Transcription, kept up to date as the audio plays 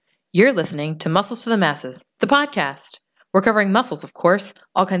You're listening to Muscles to the Masses, the podcast. We're covering muscles, of course,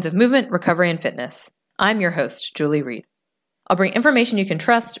 all kinds of movement, recovery, and fitness. I'm your host, Julie Reed. I'll bring information you can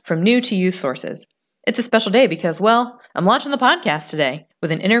trust from new to used sources. It's a special day because, well, I'm launching the podcast today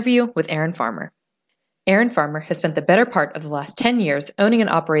with an interview with Erin Farmer. Erin Farmer has spent the better part of the last 10 years owning and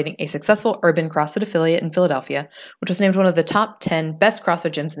operating a successful urban CrossFit affiliate in Philadelphia, which was named one of the top 10 best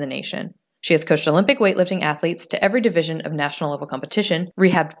CrossFit gyms in the nation. She has coached Olympic weightlifting athletes to every division of national level competition,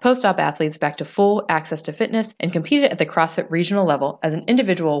 rehabbed post-op athletes back to full access to fitness, and competed at the CrossFit regional level as an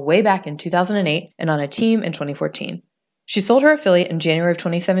individual way back in 2008 and on a team in 2014. She sold her affiliate in January of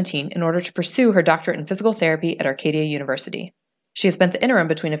 2017 in order to pursue her doctorate in physical therapy at Arcadia University. She has spent the interim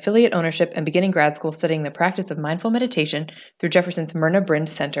between affiliate ownership and beginning grad school studying the practice of mindful meditation through Jefferson's Myrna Brind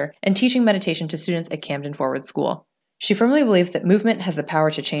Center and teaching meditation to students at Camden Forward School. She firmly believes that movement has the power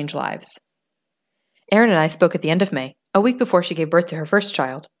to change lives. Erin and I spoke at the end of May, a week before she gave birth to her first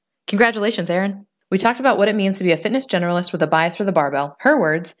child. Congratulations, Erin. We talked about what it means to be a fitness generalist with a bias for the barbell, her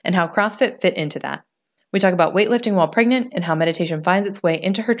words, and how CrossFit fit into that. We talk about weightlifting while pregnant and how meditation finds its way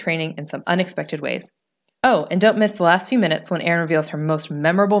into her training in some unexpected ways. Oh, and don't miss the last few minutes when Erin reveals her most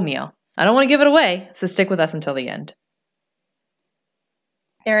memorable meal. I don't want to give it away, so stick with us until the end.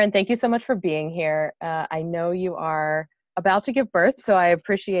 Erin, thank you so much for being here. I know you are about to give birth, so I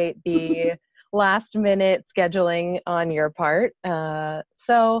appreciate the last minute scheduling on your part.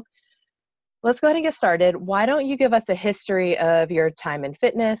 So let's go ahead and get started. Why don't you give us a history of your time in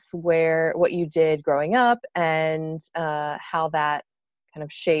fitness, what you did growing up, and how that kind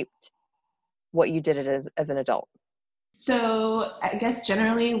of shaped what you did as an adult? So I guess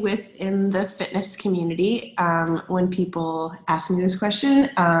generally within the fitness community, when people ask me this question,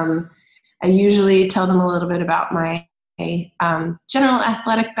 I usually tell them a little bit about my general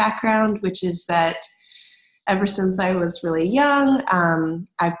athletic background, which is that ever since I was really young,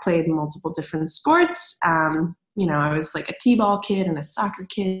 I've played multiple different sports. I was like a t-ball kid and a soccer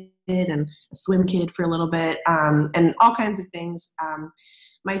kid and a swim kid for a little bit, and all kinds of things.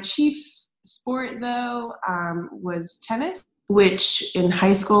 My chief sport, though, was tennis, which in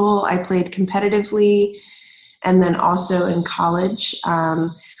high school I played competitively, and then also in college.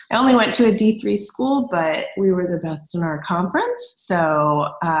 I only went to a D3 school, but we were the best in our conference, so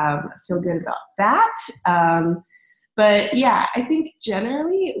I feel good about that. But yeah, I think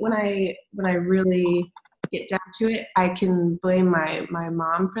generally when I really get down to it, I can blame my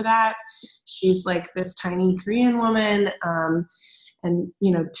mom for that. She's like this tiny Korean woman, and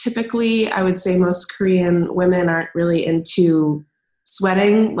typically I would say most Korean women aren't really into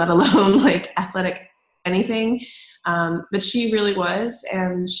sweating, let alone like athletic anything. But she really was,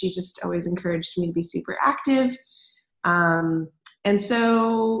 and she just always encouraged me to be super active. And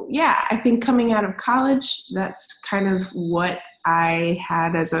so, yeah, I think coming out of college, that's kind of what I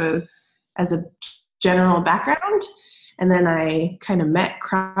had as a general background. And then I kind of met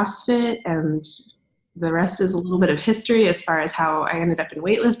CrossFit, and the rest is a little bit of history as far as how I ended up in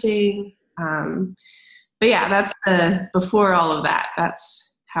weightlifting. But yeah, that's before all of that. That's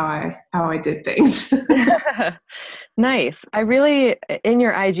how I did things. Nice. In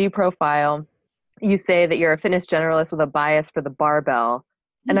your IG profile, you say that you're a fitness generalist with a bias for the barbell.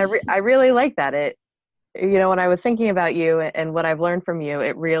 And I really like that. When I was thinking about you and what I've learned from you,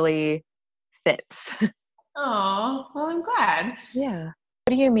 it really fits. Oh, well, I'm glad. Yeah.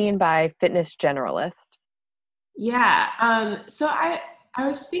 What do you mean by fitness generalist? Yeah. So I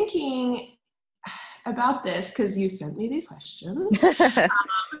was thinking about this because you sent me these questions.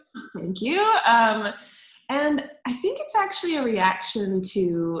 Thank you. And I think it's actually a reaction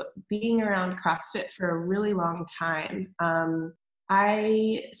to being around CrossFit for a really long time.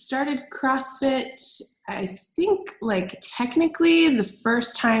 I started CrossFit, I think like technically the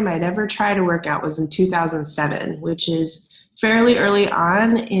first time I'd ever tried to work out was in 2007, which is fairly early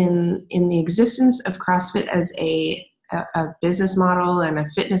on in the existence of CrossFit as a business model and a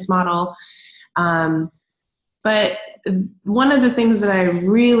fitness model. But one of the things that I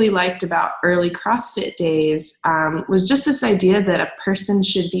really liked about early CrossFit days was just this idea that a person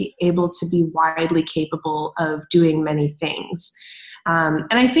should be able to be widely capable of doing many things. And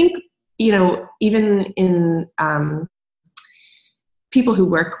I think, even in people who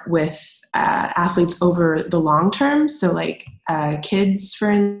work with athletes over the long term, so like kids,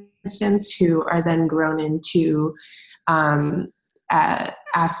 for instance, who are then grown into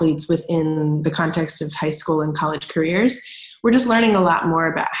athletes within the context of high school and college careers, we're just learning a lot more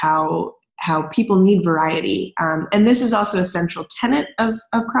about how people need variety. And this is also a central tenet of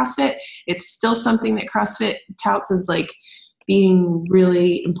CrossFit. It's still something that CrossFit touts as like being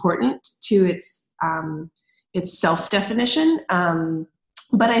really important to its self-definition,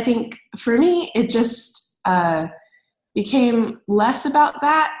 But I think for me, it just became less about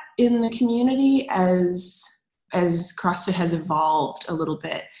that in the community as CrossFit has evolved a little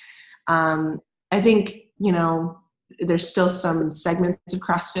bit. I think, there's still some segments of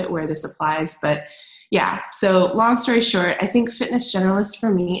CrossFit where this applies, but yeah. So long story short, I think fitness generalist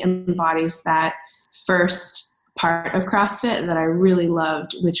for me embodies that first part of CrossFit that I really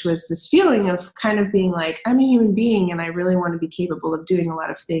loved, which was this feeling of kind of being like, I'm a human being and I really want to be capable of doing a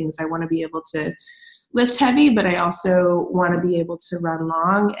lot of things. I want to be able to lift heavy, but I also want to be able to run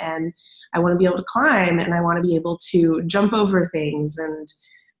long, and I want to be able to climb, and I want to be able to jump over things,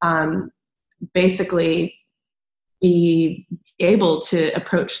 and basically be able to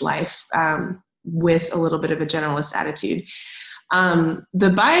approach life with a little bit of a generalist attitude.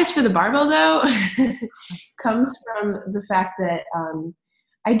 The bias for the barbell, though, comes from the fact that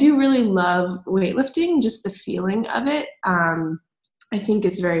I do really love weightlifting, just the feeling of it. I think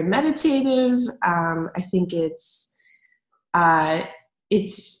it's very meditative. I think it's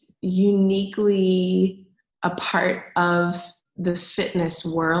uniquely a part of the fitness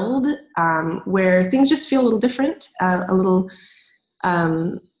world, where things just feel a little different, a little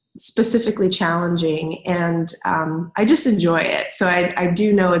specifically challenging, and I just enjoy it. So I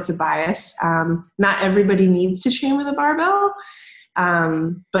do know it's a bias. Not everybody needs to train with a barbell,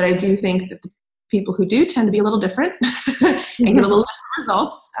 but I do think that the people who do tend to be a little different and get a little different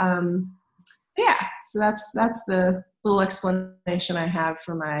results. Yeah, so that's the little explanation I have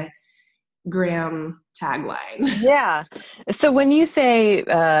for my Graham tagline. Yeah. So when you say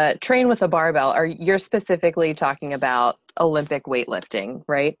train with a barbell, you're specifically talking about Olympic weightlifting,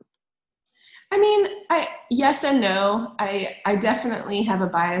 right? I mean, yes and no. I definitely have a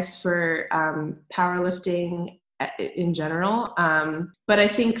bias for powerlifting in general, but I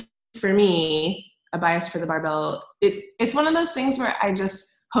think for me, a bias for the barbell, it's one of those things where I just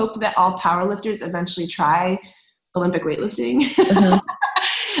hope that all powerlifters eventually try Olympic weightlifting.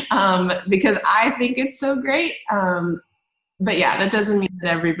 Because I think it's so great. But yeah, that doesn't mean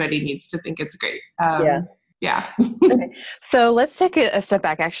that everybody needs to think it's great. Yeah. Okay. So let's take a step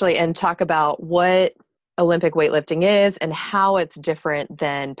back actually and talk about what Olympic weightlifting is and how it's different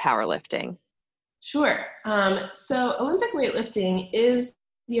than powerlifting. Sure. So Olympic weightlifting is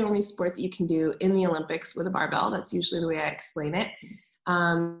the only sport that you can do in the Olympics with a barbell. That's usually the way I explain it.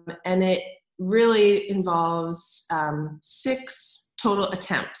 And it really involves 6 total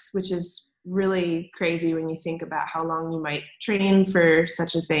attempts, which is really crazy when you think about how long you might train for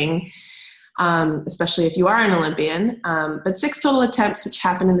such a thing, especially if you are an Olympian. But 6 total attempts, which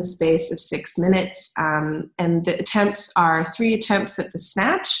happen in the space of 6 minutes. And the attempts are 3 attempts at the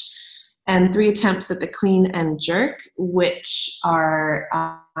snatch and 3 attempts at the clean and jerk, which are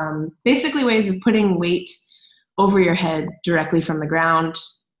basically ways of putting weight over your head directly from the ground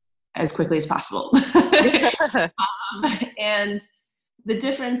as quickly as possible. And the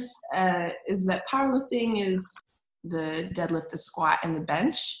difference is that powerlifting is the deadlift, the squat, and the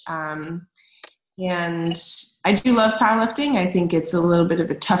bench. And I do love powerlifting. I think it's a little bit of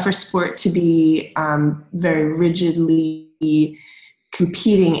a tougher sport to be very rigidly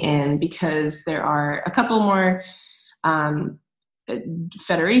competing in, because there are a couple more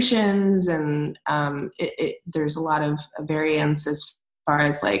federations, and there's a lot of variance as far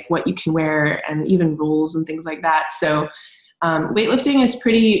as like what you can wear and even rules and things like that. So weightlifting is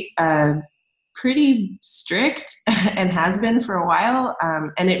pretty strict and has been for a while.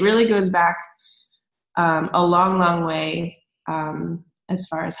 And it really goes back a long way as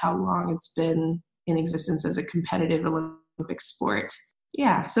far as how long it's been in existence as a competitive Olympic sport.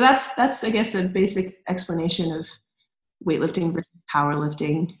 Yeah, so that's I guess a basic explanation of weightlifting versus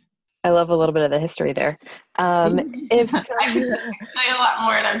powerlifting. I love a little bit of the history there. I can tell you a lot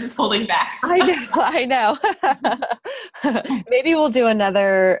more, and I'm just holding back. I know. Maybe we'll do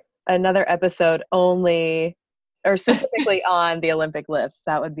another episode only, or specifically on the Olympic lifts.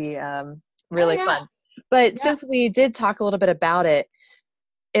 That would be really fun. But since we did talk a little bit about it,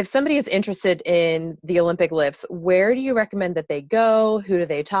 if somebody is interested in the Olympic lifts, where do you recommend that they go? Who do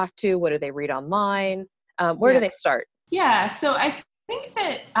they talk to? What do they read online? Where do they start? Yeah, so I think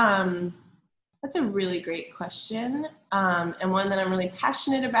that that's a really great question, and one that I'm really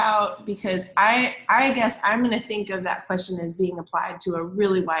passionate about, because I guess I'm going to think of that question as being applied to a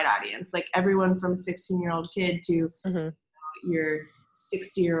really wide audience, like everyone from a 16-year-old kid to your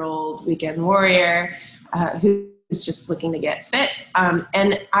 60-year-old weekend warrior who's just looking to get fit.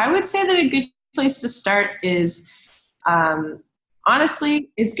 And I would say that a good place to start is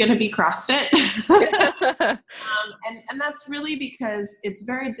honestly is going to be CrossFit. And that's really because it's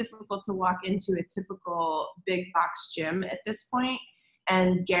very difficult to walk into a typical big box gym at this point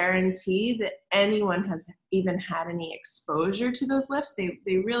and guarantee that anyone has even had any exposure to those lifts.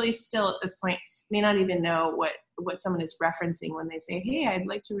 They really still at this point may not even know what someone is referencing when they say, hey, I'd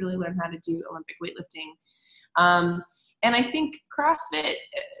like to really learn how to do Olympic weightlifting. And I think CrossFit,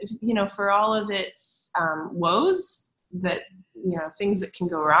 for all of its woes, that things that can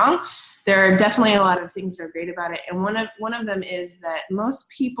go wrong, there are definitely a lot of things that are great about it. And one of them is that most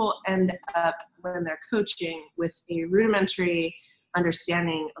people end up, when they're coaching, with a rudimentary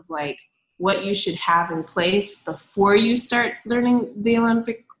understanding of like what you should have in place before you start learning the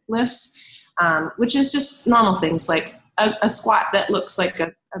Olympic lifts, which is just normal things like a squat that looks like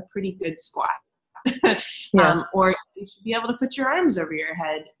a pretty good squat. Or you should be able to put your arms over your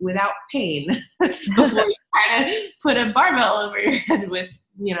head without pain before you try to put a barbell over your head with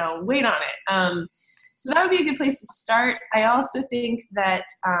weight on it. So that would be a good place to start. I also think that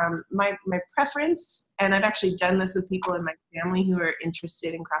my preference, and I've actually done this with people in my family who are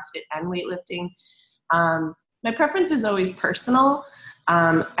interested in CrossFit and weightlifting, my preference is always personal.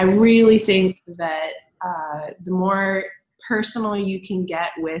 I really think that the more personal you can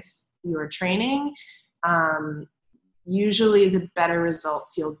get with your training, usually the better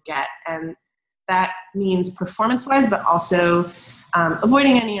results you'll get. And that means performance-wise, but also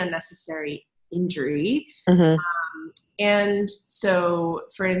avoiding any unnecessary injury. Mm-hmm. And so,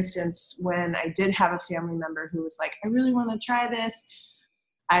 for instance, when I did have a family member who was like, I really want to try this,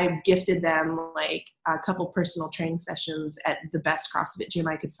 I gifted them like a couple personal training sessions at the best CrossFit gym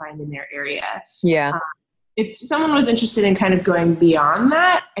I could find in their area. Yeah. If someone was interested in kind of going beyond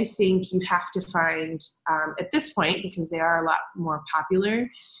that, I think you have to find, at this point, because they are a lot more popular,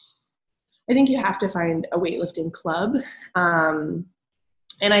 I think you have to find a weightlifting club.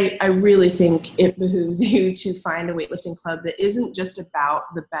 And I really think it behooves you to find a weightlifting club that isn't just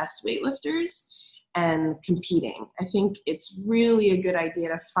about the best weightlifters and competing. I think it's really a good idea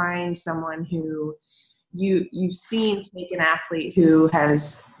to find someone who you've seen take an athlete who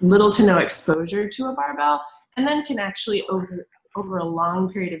has little to no exposure to a barbell, and then can actually over a long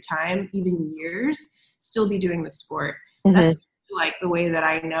period of time, even years, still be doing the sport. Mm-hmm. That's like the way that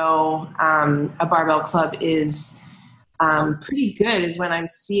I know a barbell club is pretty good, is when I'm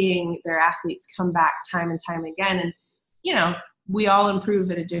seeing their athletes come back time and time again. And, we all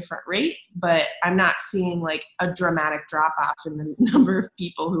improve at a different rate, but I'm not seeing like a dramatic drop off in the number of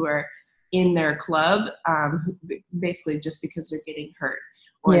people who are in their club, basically just because they're getting hurt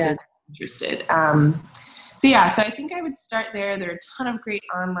or they're interested. So I think I would start there. There are a ton of great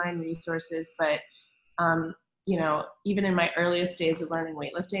online resources, but even in my earliest days of learning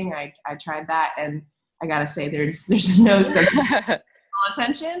weightlifting, I tried that, and I gotta say there's no substitute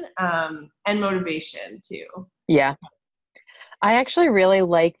attention and motivation too. Yeah. I actually really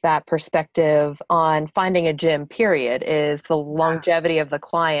like that perspective on finding a gym, period, is the longevity of the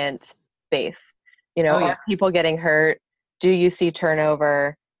client base. Are people getting hurt? Do you see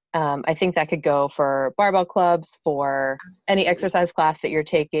turnover? I think that could go for barbell clubs, for any exercise class that you're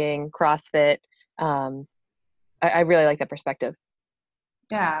taking, CrossFit. I really like that perspective.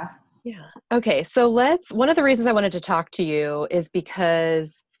 Yeah. Yeah. Okay. So one of the reasons I wanted to talk to you is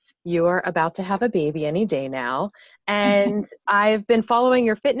because you're about to have a baby any day now. And I've been following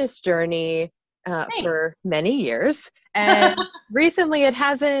your fitness journey for many years. And recently it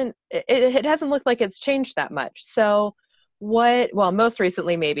hasn't looked like it's changed that much. So most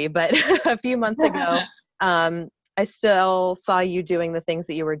recently maybe, but a few months ago, I still saw you doing the things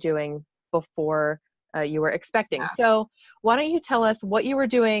that you were doing before you were expecting. So why don't you tell us what you were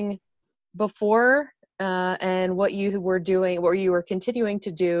doing before and what you were continuing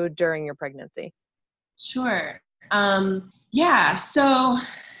to do during your pregnancy? Sure. So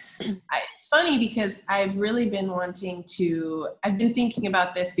it's funny because I've really been I've been thinking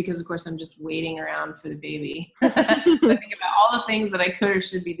about this because of course I'm just waiting around for the baby. So I think about all the things that I could or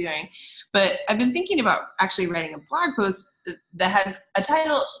should be doing, but I've been thinking about actually writing a blog post that has a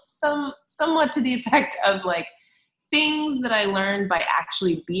title somewhat to the effect of like things that I learned by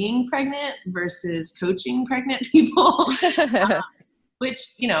actually being pregnant versus coaching pregnant people, which,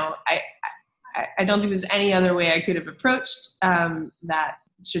 I don't think there's any other way I could have approached that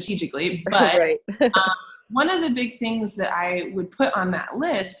strategically. But right. One of the big things that I would put on that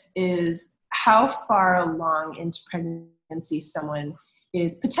list is how far along into pregnancy someone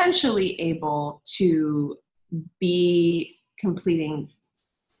is potentially able to be completing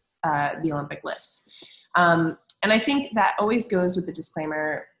the Olympic lifts. And I think that always goes with the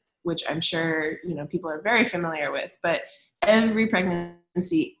disclaimer, which I'm sure, people are very familiar with, but every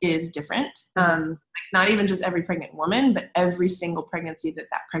pregnancy is different. Not even just every pregnant woman, but every single pregnancy that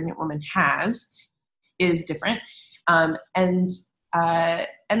pregnant woman has is different. And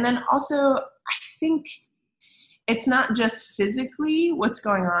And then also, I think it's not just physically what's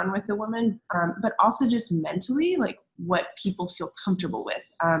going on with a woman, but also just mentally, like what people feel comfortable with.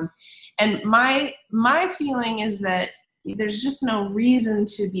 And my feeling is that there's just no reason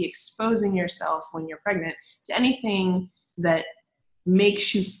to be exposing yourself when you're pregnant to anything that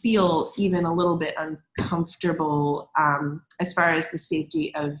makes you feel even a little bit uncomfortable as far as the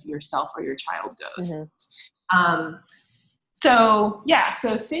safety of yourself or your child goes. So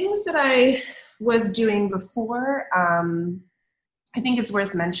things that I was doing before, I think it's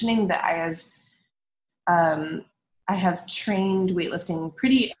worth mentioning that I have trained weightlifting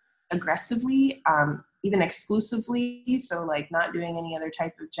pretty aggressively, even exclusively. So like not doing any other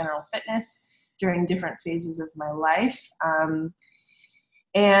type of general fitness during different phases of my life.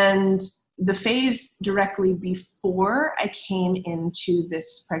 And the phase directly before I came into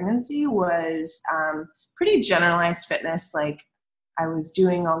this pregnancy was pretty generalized fitness. Like I was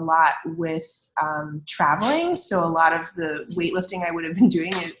doing a lot with traveling. So a lot of the weightlifting I would have been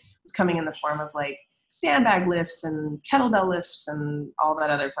doing was coming in the form of like sandbag lifts and kettlebell lifts and all that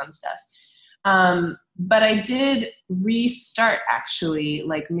other fun stuff. But I did restart actually,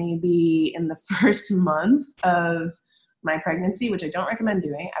 like maybe in the first month of my pregnancy, which I don't recommend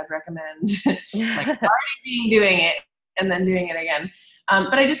doing. I'd recommend like already doing it and then doing it again.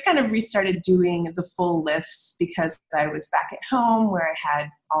 But I just kind of restarted doing the full lifts because I was back at home where I had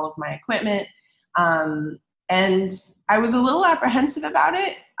all of my equipment. And I was a little apprehensive about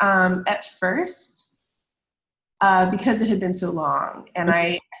it at first because it had been so long. And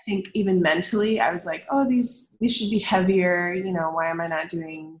I think even mentally, I was like, oh, these should be heavier. You know, why am I not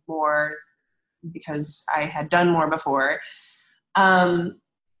doing more? Because I had done more before.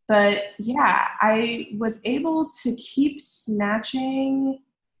 But yeah, I was able to keep snatching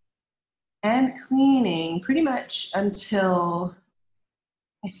and cleaning pretty much until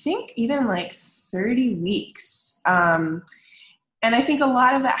I think even like 30 weeks. And I think a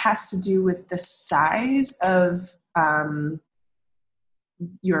lot of that has to do with the size of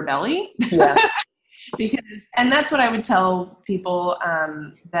your belly. Yeah. And that's what I would tell people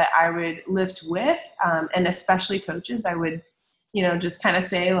that I would lift with, and especially coaches. I would, just kind of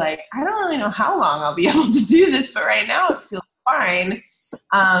say like, I don't really know how long I'll be able to do this, but right now it feels fine.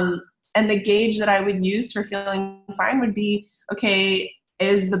 And the gauge that I would use for feeling fine would be, okay,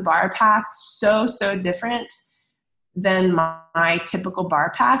 is the bar path so different than my typical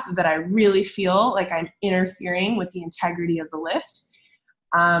bar path that I really feel like I'm interfering with the integrity of the lift?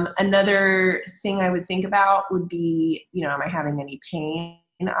 Another thing I would think about would be, am I having any pain,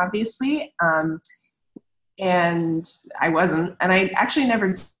 obviously? And I wasn't, and I actually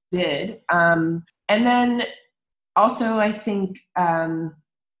never did. And then also I think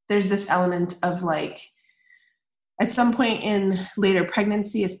there's this element of like, at some point in later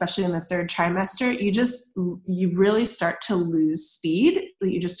pregnancy, especially in the third trimester, you really start to lose speed.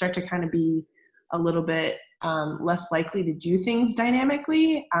 You just start to kind of be a little bit less likely to do things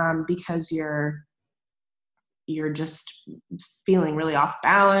dynamically because you're just feeling really off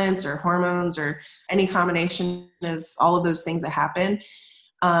balance, or hormones, or any combination of all of those things that happen.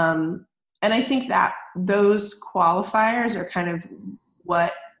 And I think that those qualifiers are kind of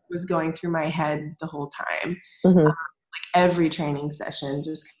what was going through my head the whole time. Like every training session,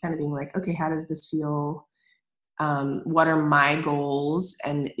 just kind of being like, okay, how does this feel? What are my goals?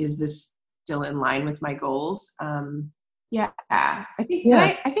 And is this still in line with my goals? I think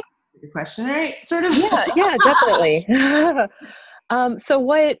the question, right? Sort of. Yeah, definitely. So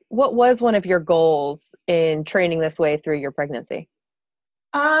what was one of your goals in training this way through your pregnancy?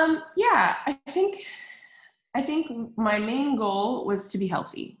 I think my main goal was to be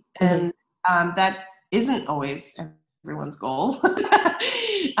healthy, and that isn't always everyone's goal.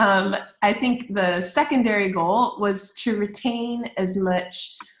 I think the secondary goal was to retain as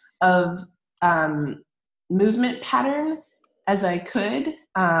much of movement pattern as I could,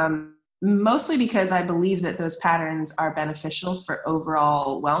 mostly because I believe that those patterns are beneficial for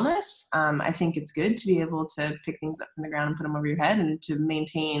overall wellness. I think it's good to be able to pick things up from the ground and put them over your head, and to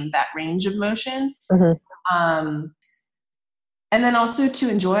maintain that range of motion. And then also to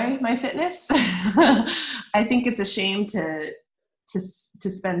enjoy my fitness. I think it's a shame to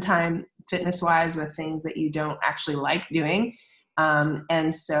spend time fitness-wise with things that you don't actually like doing.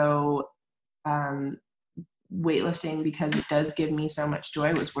 And so weightlifting, because it does give me so much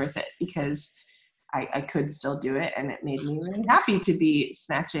joy, was worth it, because I could still do it, and it made me really happy to be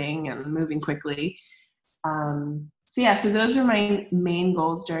snatching and moving quickly. So those are my main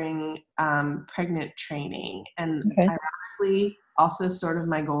goals during pregnant training, and ironically also sort of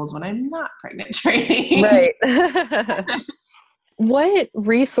my goals when I'm not pregnant training. Right. What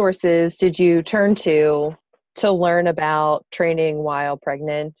resources did you turn to learn about training while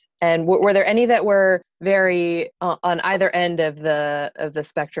pregnant? And were there any that were very on either end of the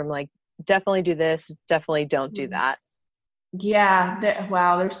spectrum, like definitely do this, definitely don't do that? Yeah,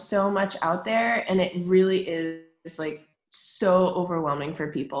 wow, there's so much out there, and it really is like so overwhelming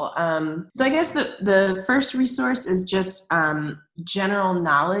for people. So I guess the first resource is just general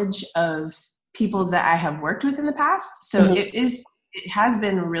knowledge of people that I have worked with in the past. So Mhm. it has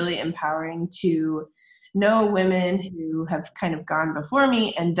been really empowering to know women who have kind of gone before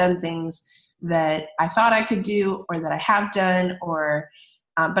me and done things that I thought I could do or that I have done, or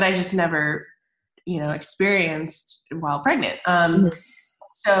but I just never experienced while pregnant. Mhm.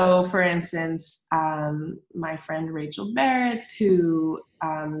 So, for instance, my friend Rachel Barrett, who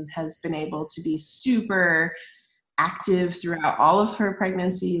has been able to be super active throughout all of her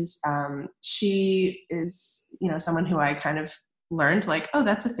pregnancies, she is, someone who I kind of learned like, oh,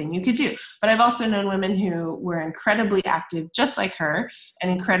 that's a thing you could do. But I've also known women who were incredibly active, just like her, and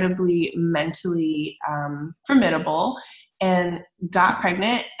incredibly mentally formidable, and got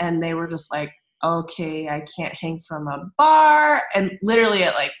pregnant, and they were just like, okay, I can't hang from a bar, and literally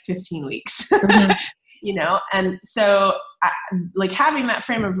at like 15 weeks. Mhm. And so like having that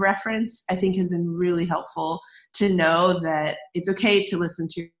frame of reference, I think has been really helpful to know that it's okay to listen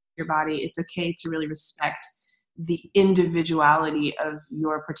to your body. It's okay to really respect the individuality of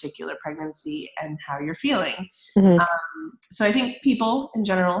your particular pregnancy and how you're feeling. Mhm. So I think people in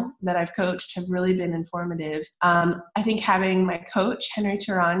general that I've coached have really been informative. I think having my coach, Henry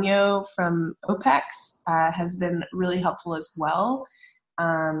Tarano from OPEX, has been really helpful as well.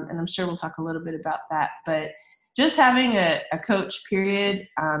 And I'm sure we'll talk a little bit about that. But just having a coach, period,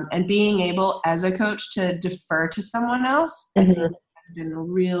 and being able as a coach to defer to someone else, I think has been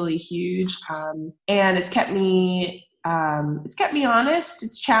really huge. And it's kept me honest.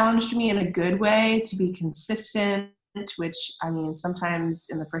 It's challenged me in a good way to be consistent, which, I mean, sometimes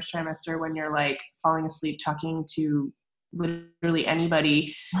in the first trimester when you're like falling asleep talking to literally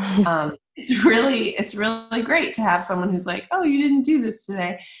anybody, it's really great to have someone who's like, oh, you didn't do this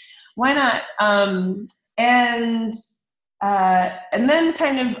today, why not? And and then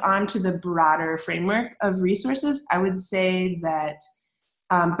kind of onto the broader framework of resources, I would say that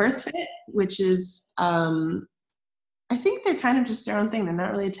BirthFit, which is I think they're kind of just their own thing. They're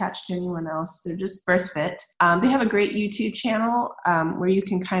not really attached to anyone else. They're just BirthFit. They have a great YouTube channel where you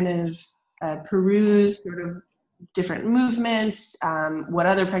can kind of peruse sort of different movements, what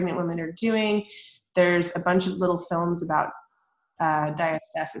other pregnant women are doing. There's a bunch of little films about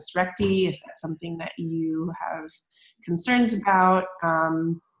diastasis recti, if that's something that you have concerns about.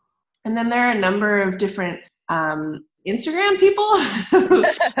 And then there are a number of different Instagram people who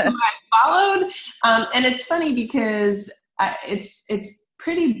I followed. And it's funny because it's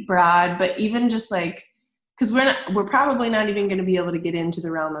pretty broad, but even just like, because we're probably not even going to be able to get into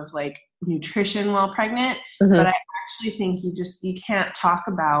the realm of like nutrition while pregnant, but I actually think you can't talk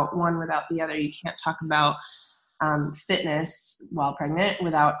about one without the other. You can't talk about fitness while pregnant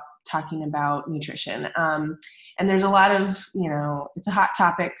without talking about nutrition. And there's a lot of, it's a hot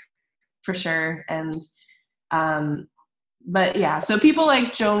topic for sure. And but yeah, so people like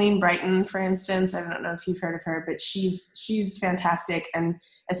Jolene Brighton, for instance, I don't know if you've heard of her, but she's fantastic. And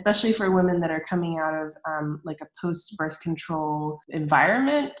especially for women that are coming out of like a post-birth control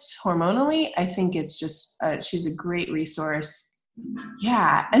environment hormonally, I think it's just, she's a great resource.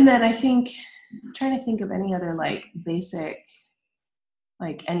 Yeah. And then I think, I'm trying to think of any other like basic,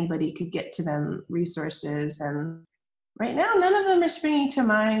 like anybody could get to them resources. And right now, none of them are springing to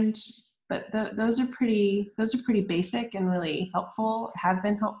mind, but those are pretty basic and really helpful, have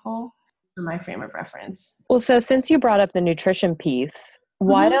been helpful for my frame of reference. Well, so since you brought up the nutrition piece,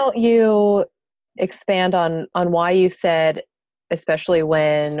 why don't you expand on why you said, especially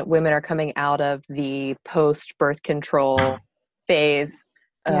when women are coming out of the post-birth control phase,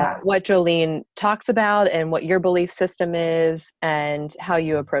 what Jolene talks about and what your belief system is and how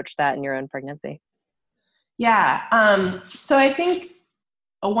you approach that in your own pregnancy? Yeah. So I think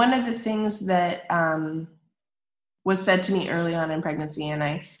one of the things that was said to me early on in pregnancy, and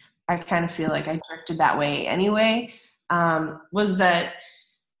I kind of feel like I drifted that way anyway, was that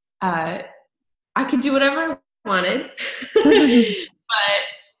I could do whatever I wanted,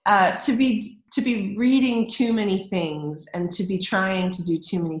 but to be reading too many things and to be trying to do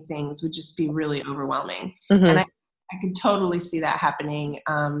too many things would just be really overwhelming. And I could totally see that happening,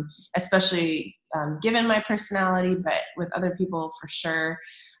 especially given my personality, but with other people for sure.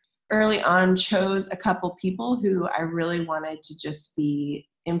 Early on, chose a couple people who I really wanted to just be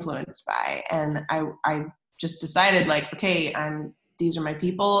influenced by, and I just decided like, okay, these are my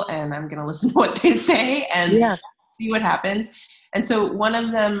people and I'm going to listen to what they say and see what happens. And so one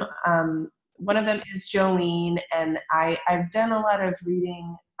of them is Jolene, and I've done a lot of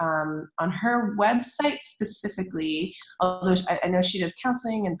reading on her website specifically, although I know she does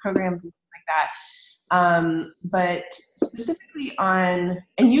counseling and programs and things like that. But specifically and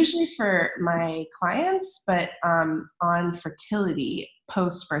usually for my clients, but on fertility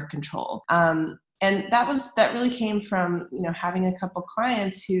post birth control. And that really came from, having a couple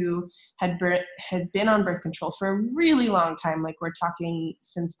clients who had been on birth control for a really long time, like we're talking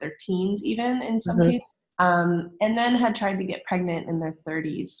since their teens, even in some cases, and then had tried to get pregnant in their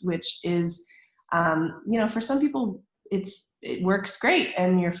 30s, which is, for some people, it works great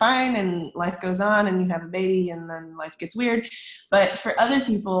and you're fine and life goes on and you have a baby and then life gets weird. But for other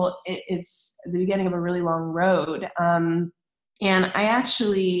people, it's the beginning of a really long road. And I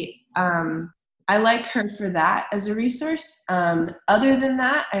actually, I like her for that as a resource. Other than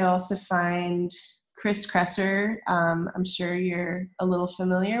that, I also find Chris Kresser. I'm sure you're a little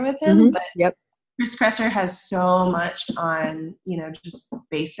familiar with him, but Chris Kresser has so much on, just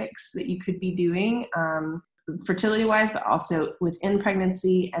basics that you could be doing fertility-wise, but also within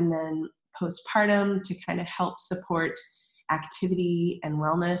pregnancy and then postpartum to kind of help support activity and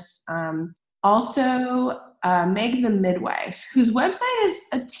wellness. Also, Meg the Midwife, whose website is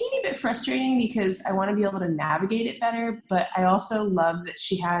a teeny bit frustrating because I want to be able to navigate it better, but I also love that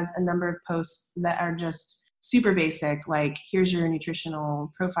she has a number of posts that are just super basic, like here's your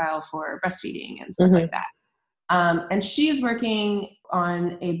nutritional profile for breastfeeding and stuff like that. And she is working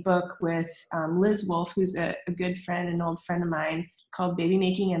on a book with Liz Wolfe, who's a good friend, an old friend of mine, called Baby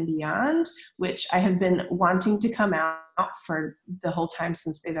Making and Beyond, which I have been wanting to come out for the whole time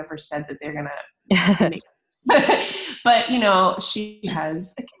since they've ever said that they're going to make but, she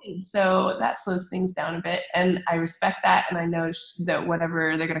has a kid, so that slows things down a bit. And I respect that. And I know that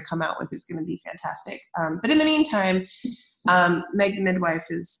whatever they're going to come out with is going to be fantastic. But in the meantime, Meg the Midwife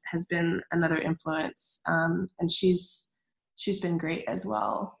has been another influence. And she's been great as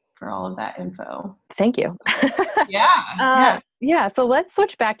well for all of that info. Thank you. Yeah. So let's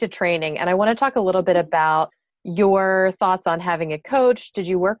switch back to training. And I want to talk a little bit about your thoughts on having a coach. Did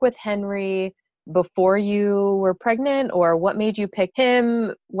you work with Henry before you were pregnant, or what made you pick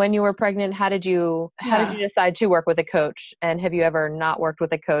him when you were pregnant? How did you decide to work with a coach? And have you ever not worked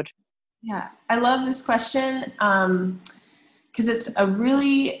with a coach? Yeah, I love this question because it's a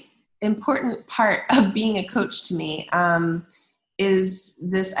really important part of being a coach to me, is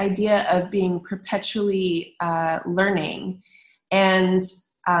this idea of being perpetually learning. And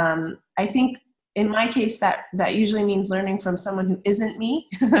I think in my case, that usually means learning from someone who isn't me.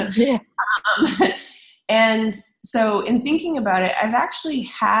 Yeah. And so in thinking about it, I've actually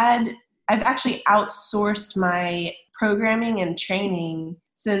outsourced my programming and training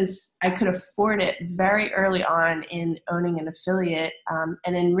since I could afford it very early on in owning an affiliate, and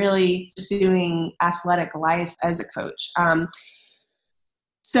in really pursuing athletic life as a coach.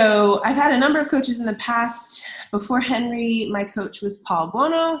 So I've had a number of coaches in the past. Before Henry, my coach was Paul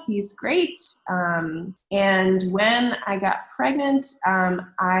Buono. He's great. And when I got pregnant,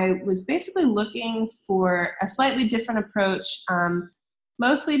 I was basically looking for a slightly different approach,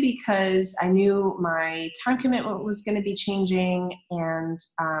 mostly because I knew my time commitment was going to be changing, and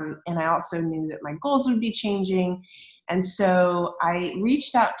I also knew that my goals would be changing. And so I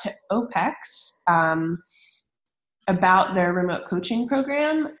reached out to OPEX, about their remote coaching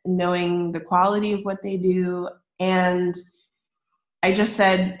program, knowing the quality of what they do. And I just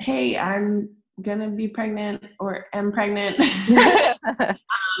said, hey, I'm going to be pregnant or am pregnant.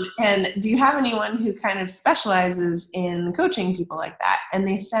 And do you have anyone who kind of specializes in coaching people like that? And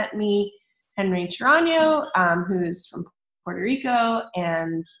they sent me Henry Tarano, who's from Puerto Rico,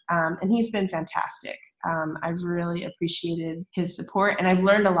 and he's been fantastic. I've really appreciated his support, and I've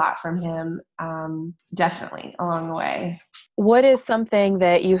learned a lot from him, definitely along the way. What is something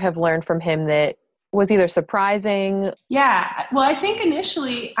that you have learned from him that was either surprising? Yeah, well, I think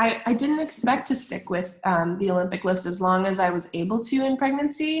initially I didn't expect to stick with the Olympic lifts as long as I was able to in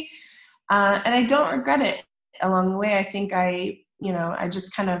pregnancy, and I don't regret it along the way. I think I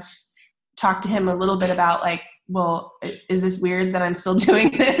just kind of talked to him a little bit about like, well, is this weird that I'm still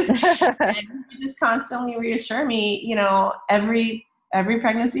doing this? And he just constantly reassure me, every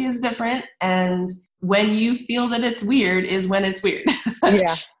pregnancy is different. And when you feel that it's weird is when it's weird.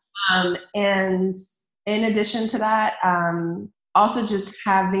 Yeah. And in addition to that, also just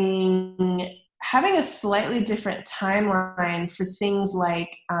having a slightly different timeline for things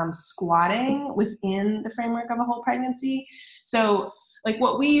like squatting within the framework of a whole pregnancy. So like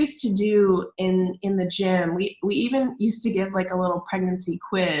what we used to do in the gym, we even used to give like a little pregnancy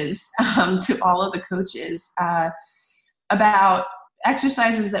quiz to all of the coaches about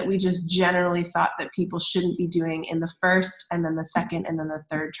exercises that we just generally thought that people shouldn't be doing in the first and then the second and then the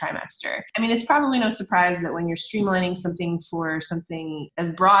third trimester. I mean, it's probably no surprise that when you're streamlining something for something as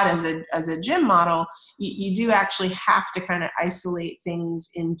broad as a gym model, you do actually have to kind of isolate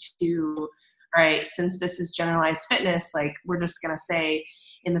things into, all right, since this is generalized fitness, like we're just going to say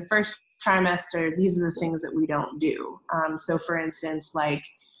in the first trimester, these are the things that we don't do. So for instance, like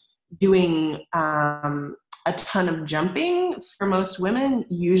doing a ton of jumping for most women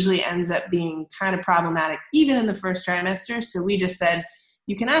usually ends up being kind of problematic, even in the first trimester. So we just said,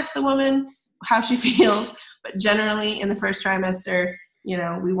 you can ask the woman how she feels, but generally in the first trimester, you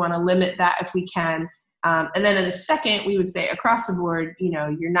know, we want to limit that if we can. And then in the second, we would say across the board, you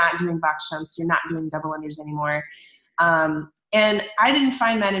know, you're not doing box jumps, you're not doing double unders anymore. And I didn't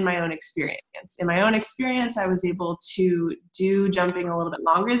find that in my own experience. In my own experience, I was able to do jumping a little bit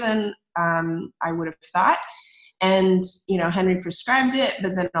longer than I would have thought. And, you know, Henry prescribed it,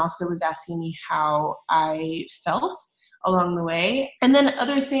 but then also was asking me how I felt along the way. And then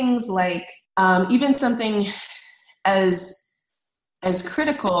other things like even something as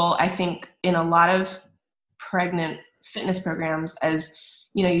critical, I think, in a lot of pregnant fitness programs as,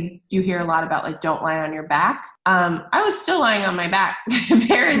 you know, you hear a lot about like, don't lie on your back. I was still lying on my back,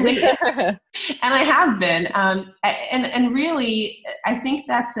 apparently, and I have been. And really, I think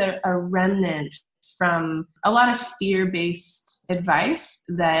that's a remnant from a lot of fear-based advice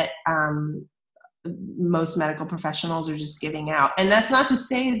that most medical professionals are just giving out. And that's not to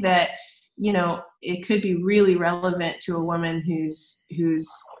say that, you know, it could be really relevant to a woman whose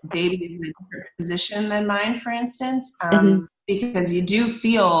baby is in a different position than mine, for instance. Because you do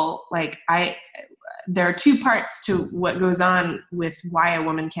feel like there are two parts to what goes on with why a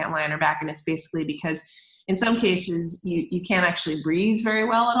woman can't lie on her back. And it's basically because in some cases you can't actually breathe very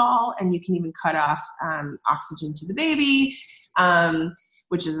well at all. And you can even cut off oxygen to the baby,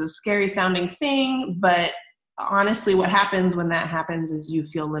 which is a scary sounding thing. But honestly, what happens when that happens is you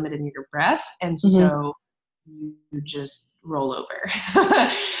feel limited in your breath. And so you just roll over.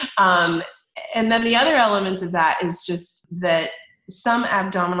 And then the other element of that is just that some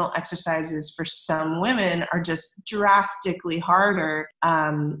abdominal exercises for some women are just drastically harder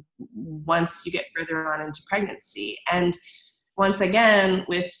once you get further on into pregnancy. And once again,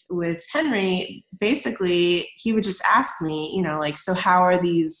 with Henry, basically, he would just ask me, you know, like, so how are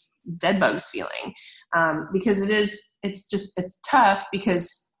these dead bugs feeling? Because it's tough,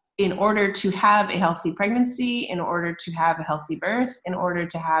 because in order to have a healthy pregnancy, in order to have a healthy birth, in order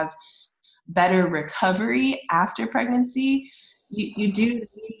to have better recovery after pregnancy, you do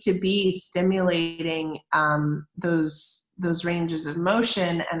need to be stimulating those ranges of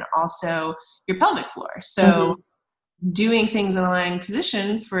motion and also your pelvic floor. So doing things in a lying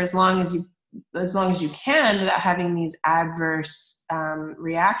position for as long as you can without having these adverse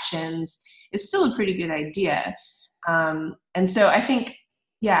reactions is still a pretty good idea. And so I think,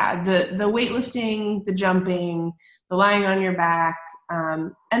 yeah, the weightlifting, the jumping, the lying on your back,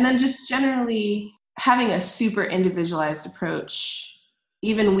 and then just generally having a super individualized approach,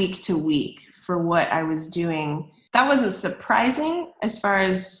 even week to week, for what I was doing. That wasn't surprising as far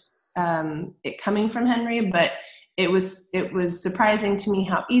as it coming from Henry, but it was surprising to me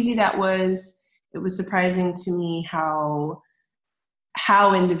how easy that was. It was surprising to me how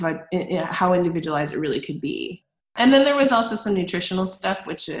individualized it really could be. And then there was also some nutritional stuff,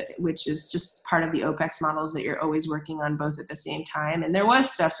 which is just part of the OPEX models that you're always working on both at the same time. And there was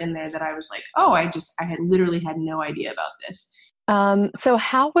stuff in there that I was like, oh, I had literally had no idea about this. So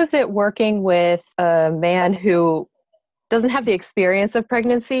how was it working with a man who doesn't have the experience of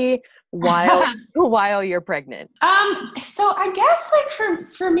pregnancy while you're pregnant? So I guess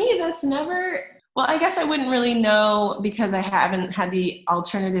like for me, that's never, well, I guess I wouldn't really know because I haven't had the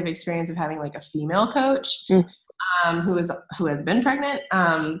alternative experience of having like a female coach who has been pregnant.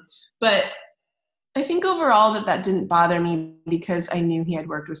 But I think overall that didn't bother me because I knew he had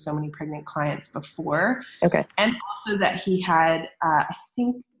worked with so many pregnant clients before. Okay. And also that he had, I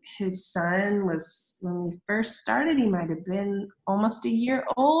think his son was, when we first started, he might have been almost a year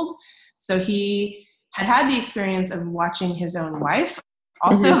old. So he had the experience of watching his own wife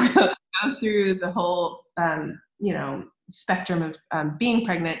also go through the whole, spectrum of being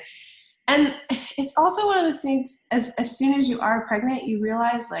pregnant. And it's also one of the things, as soon as you are pregnant, you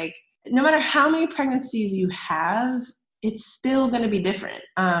realize, like, no matter how many pregnancies you have, it's still going to be different.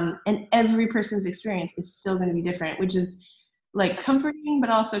 And every person's experience is still going to be different, which is like comforting, but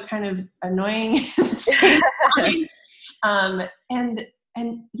also kind of annoying at the same And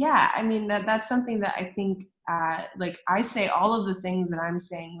yeah, I mean, that's something that I think, like I say all of the things that I'm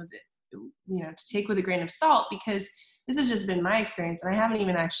saying with it, to take with a grain of salt, because this has just been my experience, and I haven't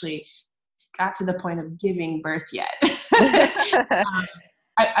even actually got to the point of giving birth yet.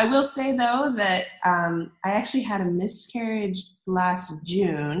 I will say, though, that I actually had a miscarriage last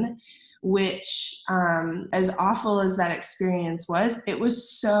June, which, as awful as that experience was, it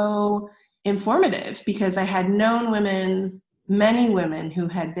was so informative, because I had known many women who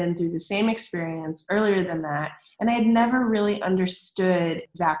had been through the same experience earlier than that, and I had never really understood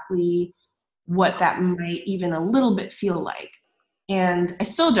exactly what that might even a little bit feel like. And I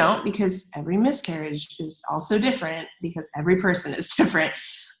still don't, because every miscarriage is also different, because every person is different.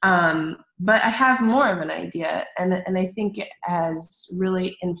 But I have more of an idea, and I think it has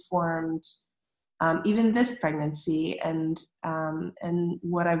really informed even this pregnancy and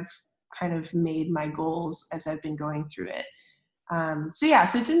what I've kind of made my goals as I've been going through it. So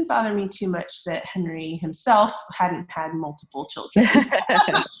it didn't bother me too much that Henry himself hadn't had multiple children.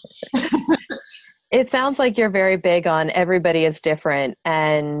 It sounds like you're very big on everybody is different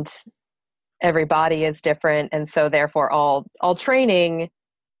and every body is different. And so therefore all training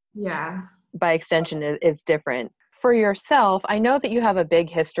by extension is different. For yourself, I know that you have a big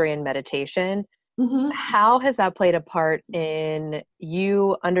history in meditation. Mm-hmm. How has that played a part in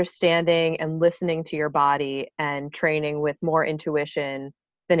you understanding and listening to your body and training with more intuition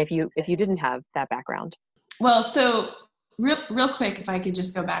than if you didn't have that background? Well, so real quick, if I could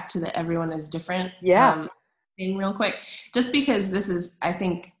just go back to the everyone is different thing real quick, just because this is, I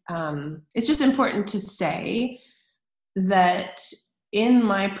think, it's just important to say that in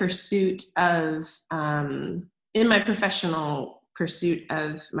my pursuit of, in my professional pursuit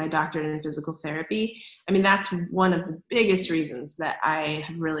of my doctorate in physical therapy, I mean, that's one of the biggest reasons that I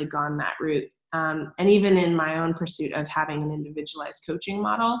have really gone that route. And even in my own pursuit of having an individualized coaching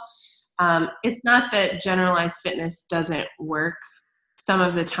model, it's not that generalized fitness doesn't work some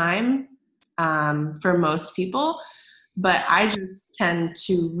of the time for most people, but I just tend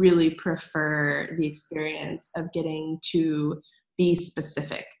to really prefer the experience of getting to be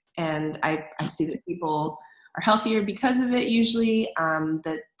specific. And I see that people are healthier because of it usually,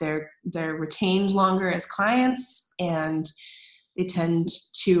 that they're retained longer as clients, and they tend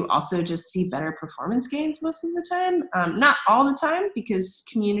to also just see better performance gains most of the time. Not all the time, because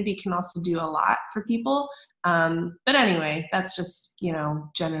community can also do a lot for people. But anyway, that's just,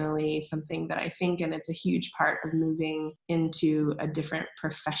 generally something that I think, and it's a huge part of moving into a different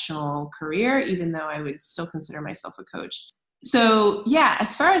professional career, even though I would still consider myself a coach. So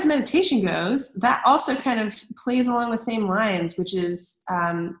as far as meditation goes, that also kind of plays along the same lines, which is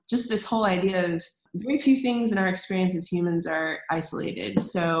just this whole idea of very few things in our experience as humans are isolated.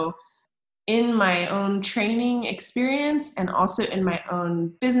 So in my own training experience and also in my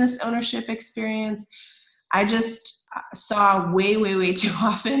own business ownership experience, I just saw way, way, way too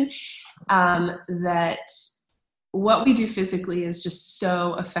often that what we do physically is just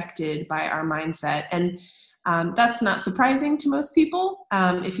so affected by our mindset. And that's not surprising to most people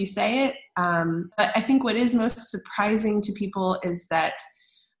if you say it. But I think what is most surprising to people is that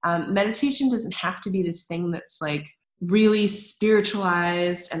meditation doesn't have to be this thing that's like really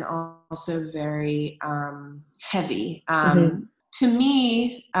spiritualized and also very heavy. To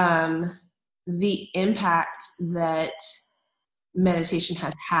me, the impact that meditation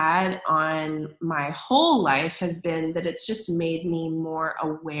has had on my whole life has been that it's just made me more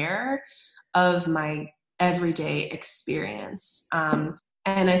aware of my everyday experience. And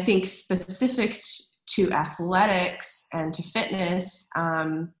I think specific to athletics and to fitness,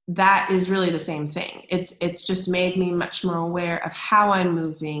 that is really the same thing. It's just made me much more aware of how I'm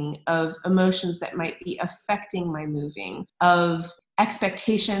moving, of emotions that might be affecting my moving, of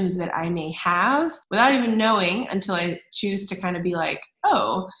expectations that I may have without even knowing until I choose to kind of be like,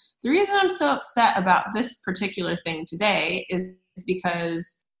 oh, the reason I'm so upset about this particular thing today is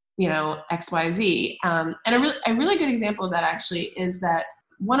because, XYZ. And a really good example of that actually is that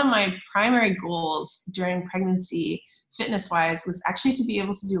one of my primary goals during pregnancy, fitness-wise, was actually to be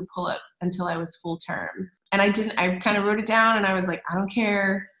able to do a pull-up until I was full term. And I kind of wrote it down, and I was like, I don't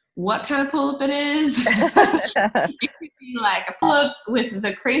care what kind of pull-up it is. It could be like a pull-up with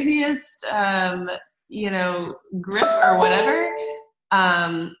the craziest, grip or whatever.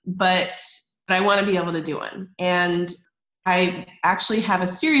 But I want to be able to do one. And I actually have a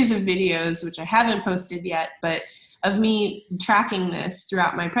series of videos, which I haven't posted yet, but of me tracking this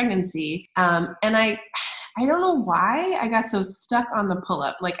throughout my pregnancy. And I don't know why I got so stuck on the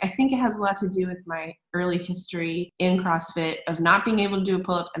pull-up. Like, I think it has a lot to do with my early history in CrossFit of not being able to do a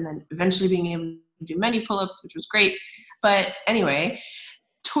pull-up and then eventually being able to do many pull-ups, which was great. But anyway,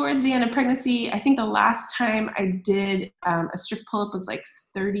 towards the end of pregnancy, I think the last time I did a strict pull-up was like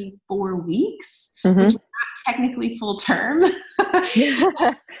 34 weeks, which is not technically full term.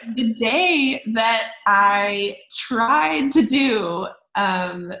 The day that I tried to do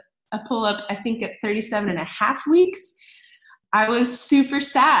a pull-up, I think at 37 and a half weeks, I was super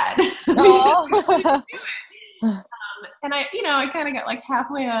sad. And I kind of got like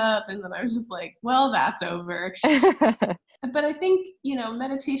halfway up, and then I was just like, well, that's over. But I think,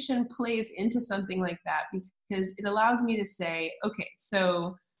 meditation plays into something like that because it allows me to say, okay,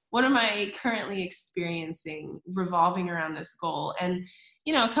 so what am I currently experiencing revolving around this goal? And,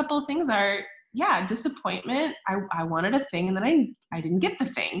 a couple of things are, disappointment. I wanted a thing and then I didn't get the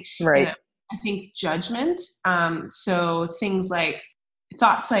thing. Right. I think judgment. So things like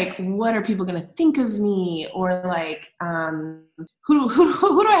thoughts like, what are people going to think of me? Or like, who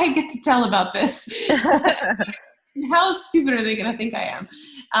do I get to tell about this? How stupid are they going to think I am?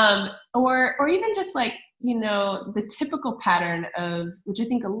 Or even just like, the typical pattern of, which I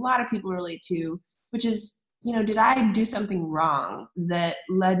think a lot of people relate to, which is, did I do something wrong that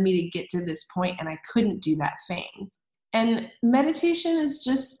led me to get to this point and I couldn't do that thing? And meditation is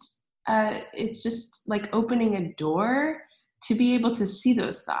just, it's just like opening a door to be able to see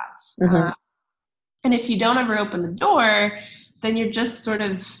those thoughts. And if you don't ever open the door, then you're just sort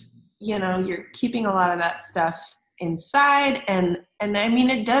of, you're keeping a lot of that stuff inside. And I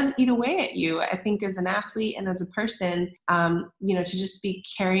mean, it does eat away at you. I think as an athlete and as a person, to just be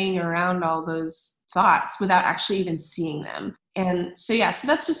carrying around all those thoughts without actually even seeing them. And so, so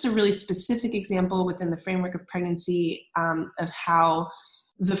that's just a really specific example within the framework of pregnancy, of how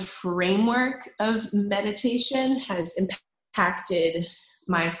the framework of meditation has impacted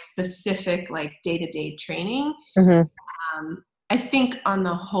my specific like day-to-day training. I think on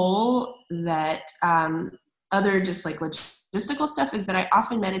the whole that other just like logistical stuff is that I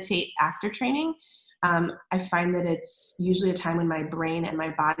often meditate after training. I find that it's usually a time when my brain and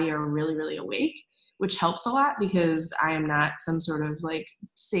my body are really, really awake, which helps a lot because I am not some sort of like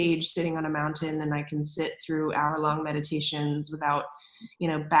sage sitting on a mountain and I can sit through hour-long meditations without,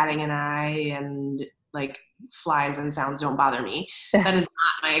 batting an eye, and like flies and sounds don't bother me. That is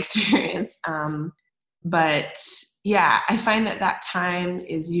not my experience. But I find that time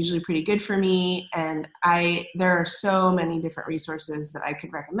is usually pretty good for me. And there are so many different resources that I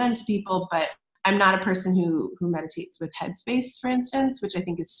could recommend to people, but I'm not a person who meditates with Headspace, for instance, which I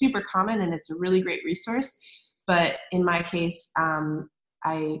think is super common and it's a really great resource. But in my case,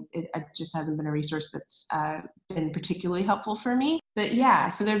 it just hasn't been a resource that's been particularly helpful for me. But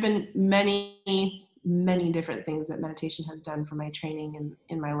so there have been many, many different things that meditation has done for my training and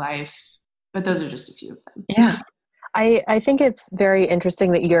in my life. But those are just a few of them. Yeah. I think it's very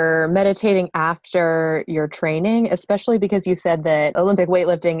interesting that you're meditating after your training, especially because you said that Olympic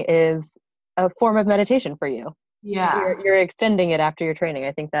weightlifting is a form of meditation for you. Yeah. You're extending it after your training.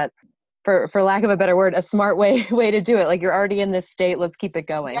 I think that's, for lack of a better word, a smart way to do it. Like, you're already in this state, let's keep it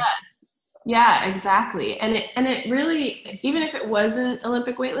going. Yes. Yeah, exactly. And it really, even if it wasn't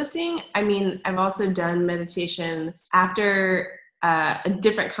Olympic weightlifting, I mean, I've also done meditation after a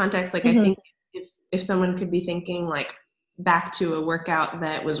different context. Like, I think if someone could be thinking like back to a workout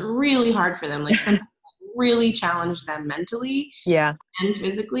that was really hard for them, like something that really challenged them mentally and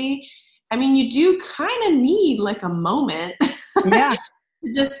physically, I mean, you do kind of need like a moment to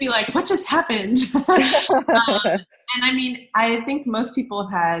just be like, what just happened? And I mean, I think most people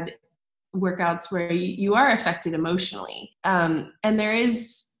have had workouts where you are affected emotionally. And there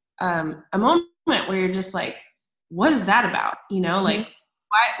is a moment where you're just like, what is that about? Like,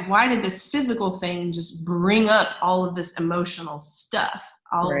 why did this physical thing just bring up all of this emotional stuff,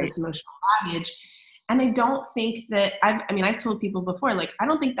 all of this emotional baggage? And I don't think that I've told people before, like, I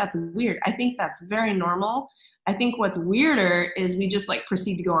don't think that's weird. I think that's very normal. I think what's weirder is we just like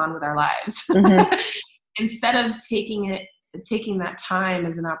proceed to go on with our lives instead of taking that time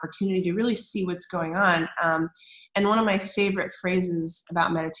as an opportunity to really see what's going on. And one of my favorite phrases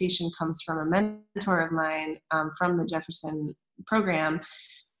about meditation comes from a mentor of mine, from the Jefferson program,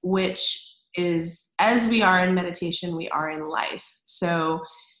 which is, as we are in meditation, we are in life. So,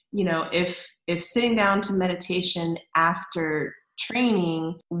 if sitting down to meditation after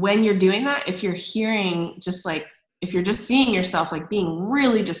training, when you're doing that, if you're hearing if you're just seeing yourself like being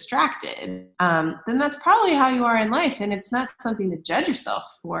really distracted, then that's probably how you are in life. And it's not something to judge yourself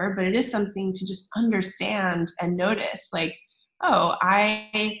for, but it is something to just understand and notice, like, oh,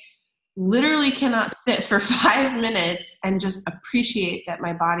 I literally cannot sit for 5 minutes and just appreciate that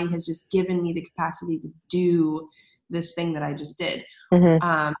my body has just given me the capacity to do this thing that I just did.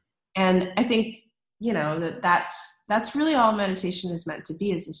 And I think that's really all meditation is meant to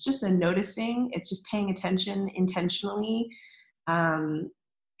be, is it's just a noticing, it's just paying attention intentionally.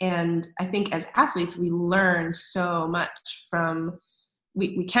 And I think as athletes, we learn so much from,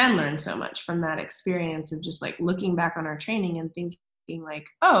 we can learn so much from that experience of just like looking back on our training and thinking like,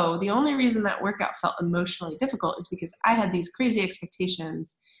 oh, the only reason that workout felt emotionally difficult is because I had these crazy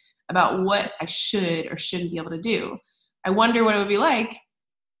expectations about what I should or shouldn't be able to do. I wonder what it would be like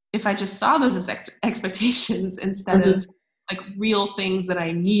if I just saw those as expectations instead of like real things that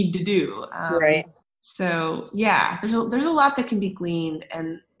I need to do. Right. So yeah, there's a lot that can be gleaned,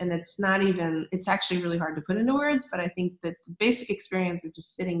 and it's actually really hard to put into words, but I think that the basic experience of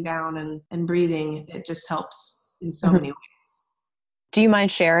just sitting down and breathing, it just helps in so many ways. Do you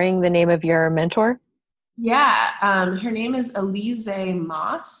mind sharing the name of your mentor? Yeah, her name is Alize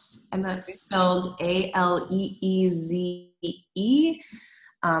Moss, and that's spelled Aleeze,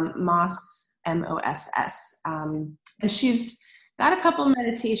 Moss, Moss. And she's got a couple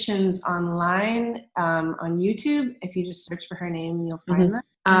meditations online on YouTube. If you just search for her name, you'll find them.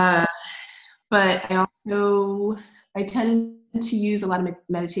 But I tend to use a lot of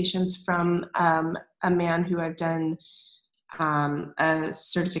meditations from a man who I've done a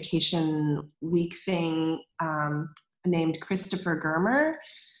certification week thing named Christopher Germer.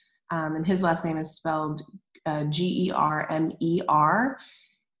 And his last name is spelled Germer.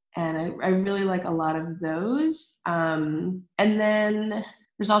 And I really like a lot of those. And then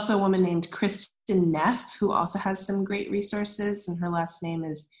there's also a woman named Kristen Neff who also has some great resources, and her last name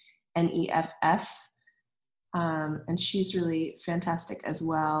is Neff. And she's really fantastic as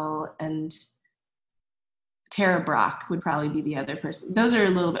well. And Tara Brach would probably be the other person. Those are a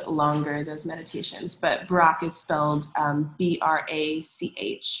little bit longer, those meditations, but Brach is spelled Brach.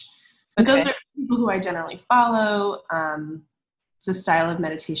 But those are people who I generally follow. It's a style of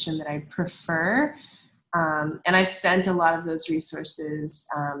meditation that I prefer. And I've sent a lot of those resources.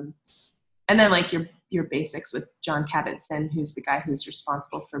 And then like your basics with Jon Kabat-Zinn, who's the guy who's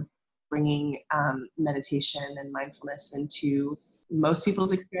responsible for bringing meditation and mindfulness into most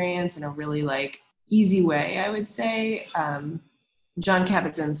people's experience in a really like easy way, I would say. Jon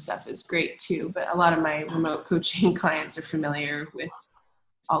Kabat-Zinn stuff is great too, but a lot of my remote coaching clients are familiar with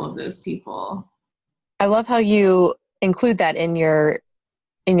all of those people. I love how you include that in your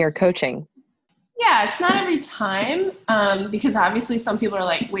coaching. Yeah, it's not every time, because obviously some people are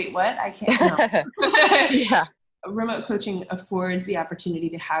like, wait, what? I can't. No. Yeah. Remote coaching affords the opportunity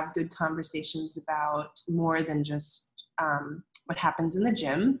to have good conversations about more than just what happens in the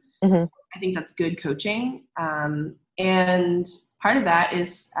gym. I think that's good coaching. And part of that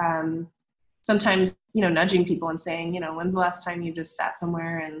is sometimes, nudging people and saying, when's the last time you just sat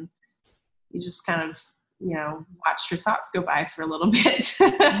somewhere and you just kind of, watched your thoughts go by for a little bit.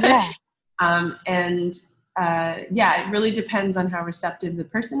 Yeah. It really depends on how receptive the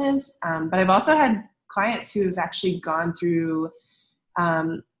person is. But I've also had clients who have actually gone through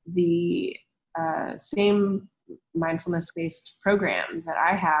the same mindfulness-based program that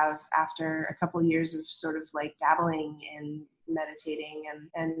I have after a couple of years of sort of like dabbling in meditating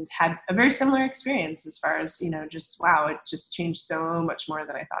and had a very similar experience as far as, just, wow, it just changed so much more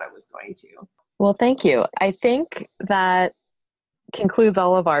than I thought it was going to. Well, thank you. I think that concludes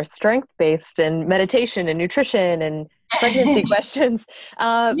all of our strength-based and meditation and nutrition and pregnancy questions.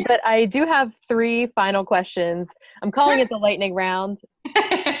 But I do have 3 final questions. I'm calling it the lightning round.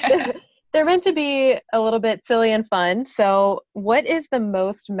 They're meant to be a little bit silly and fun. So what is the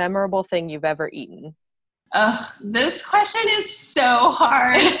most memorable thing you've ever eaten? This question is so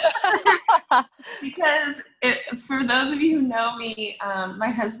hard because for those of you who know me, my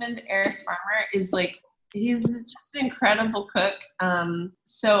husband, Eris Farmer, is like, he's just an incredible cook.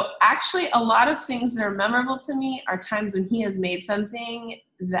 So actually a lot of things that are memorable to me are times when he has made something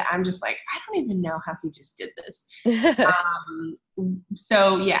that I'm just like, I don't even know how he just did this.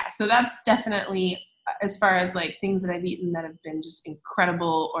 So that's definitely, as far as like things that I've eaten that have been just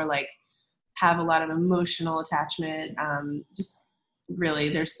incredible or like have a lot of emotional attachment. Just really,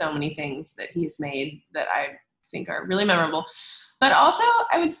 there's so many things that he's made that I think are really memorable. But also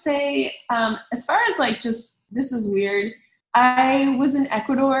I would say, as far as like just, this is weird. I was in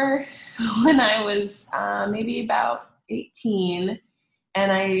Ecuador when I was maybe about 18,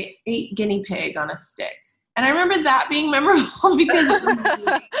 and I ate guinea pig on a stick. And I remember that being memorable because it was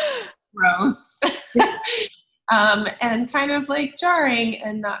really gross. And kind of like jarring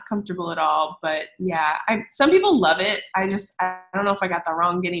and not comfortable at all. But yeah, some people love it. I don't know if I got the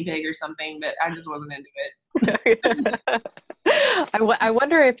wrong guinea pig or something, but I just wasn't into it. I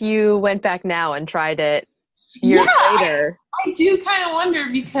wonder if you went back now and tried it years later. I do kind of wonder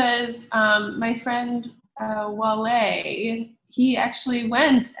because my friend Wale, he actually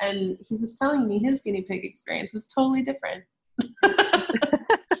went and he was telling me his guinea pig experience was totally different.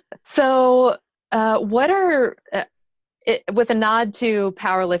 So what are, with a nod to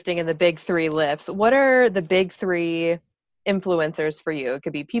powerlifting and the big three lifts, what are the big three influencers for you? It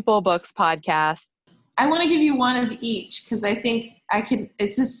could be people, books, podcasts. I want to give you one of each because I think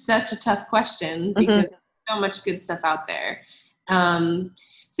it's just such a tough question because there's so much good stuff out there.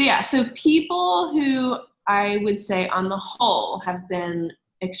 So people who I would say on the whole have been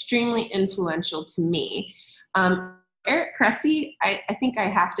extremely influential to me. Eric Cressey, I think I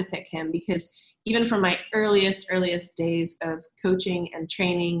have to pick him because even from my earliest days of coaching and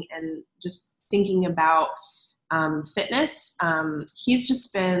training and just thinking about fitness, he's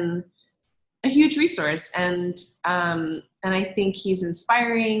just been a huge resource. And I think he's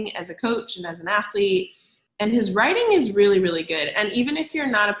inspiring as a coach and as an athlete. And his writing is really, really good. And even if you're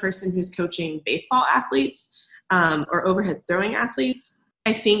not a person who's coaching baseball athletes or overhead throwing athletes,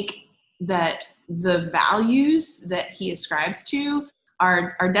 I think that the values that he ascribes to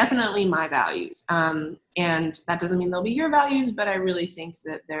are definitely my values. And that doesn't mean they'll be your values, but I really think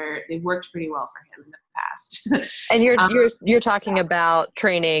that they've worked pretty well for him in the past. And you're talking about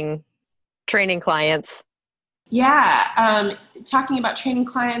training clients. Yeah, talking about training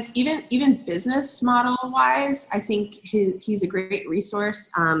clients, even business model wise, I think he's a great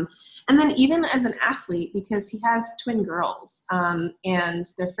resource. And then even as an athlete, because he has twin girls, and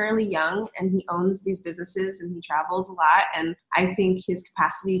they're fairly young, and he owns these businesses and he travels a lot. And I think his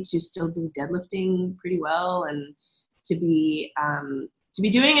capacity to still be deadlifting pretty well and to be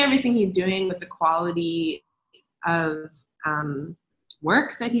doing everything he's doing with the quality of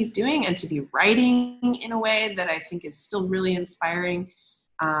work that he's doing and to be writing in a way that I think is still really inspiring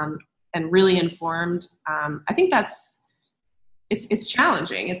and really informed. I think it's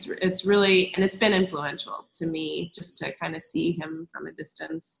challenging. It's really, and it's been influential to me just to kind of see him from a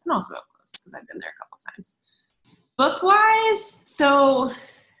distance and also up close because I've been there a couple times. Book-wise, so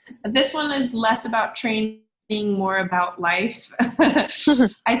this one is less about training, more about life.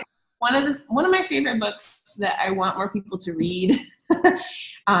 One of my favorite books that I want more people to read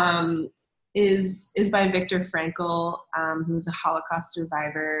is by Viktor Frankl, who's a Holocaust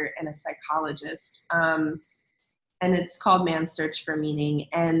survivor and a psychologist. And it's called Man's Search for Meaning.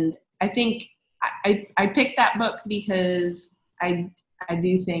 And I think I picked that book because I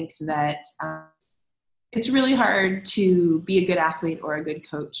do think that it's really hard to be a good athlete or a good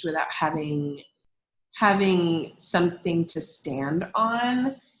coach without having something to stand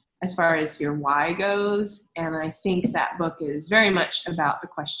on as far as your why goes. And I think that book is very much about the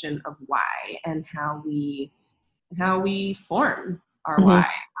question of why and how we form our why.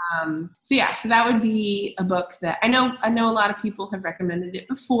 So that would be a book that I know a lot of people have recommended it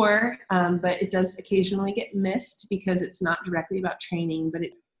before, but it does occasionally get missed because it's not directly about training, but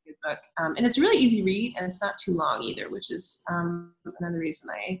it's a good book. And it's a really easy read and it's not too long either, which is another reason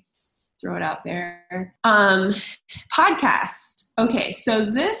I throw it out there. Podcast. Okay, so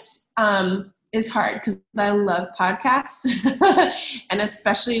this is hard because I love podcasts, and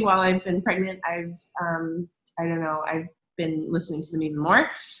especially while I've been pregnant, I've been listening to them even more.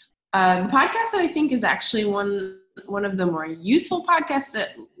 The podcast that I think is actually one of the more useful podcasts that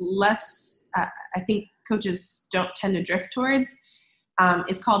less I think coaches don't tend to drift towards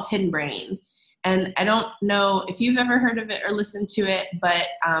is called Hidden Brain. And I don't know if you've ever heard of it or listened to it, but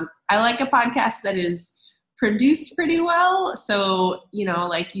I like a podcast that is produced pretty well. So,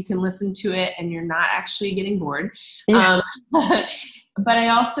 like you can listen to it and you're not actually getting bored. Yeah. But I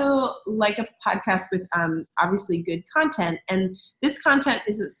also like a podcast with obviously good content. And this content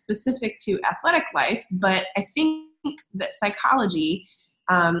isn't specific to athletic life, but I think that psychology,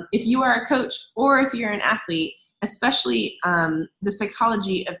 if you are a coach or if you're an athlete, especially the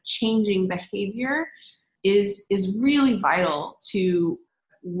psychology of changing behavior is really vital to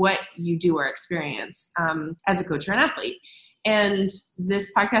what you do or experience as a coach or an athlete. And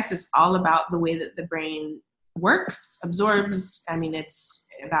this podcast is all about the way that the brain works, absorbs. I mean, it's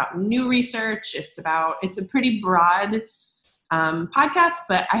about new research. It's a pretty broad podcast,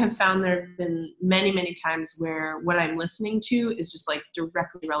 but I have found there have been many, many times where what I'm listening to is just like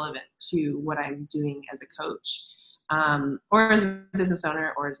directly relevant to what I'm doing as a coach, or as a business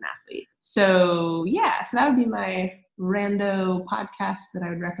owner or as an athlete. So that would be my rando podcast that I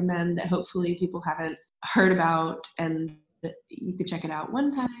would recommend that hopefully people haven't heard about, and you could check it out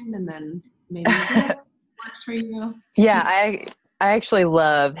one time and then maybe it works for you. Yeah, I actually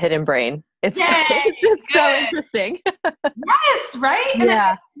love Hidden Brain. It's so interesting. Yes, right?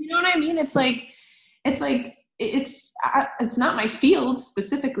 Yeah. You know what I mean? It's like it's not my field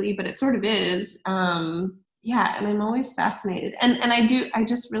specifically, but it sort of is. Yeah, and I'm always fascinated. And I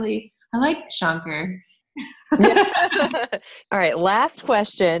like Shankar. All right, last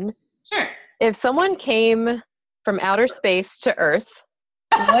question. Sure. If someone came from outer space to Earth,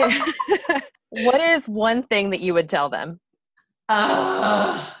 what is one thing that you would tell them?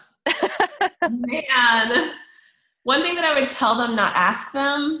 Man. One thing that I would tell them, not ask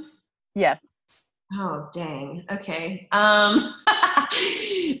them? Yes. Oh, dang. Okay. Oh,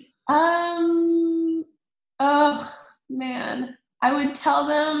 man. I would tell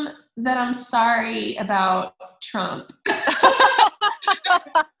them that I'm sorry about Trump.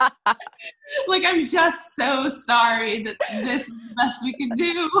 Like, I'm just so sorry that this is the best we could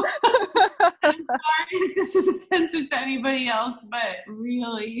do. I'm sorry if this is offensive to anybody else, but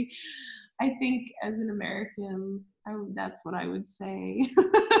really, I think as an American, that's what I would say.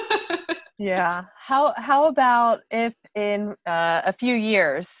 Yeah. How about if in a few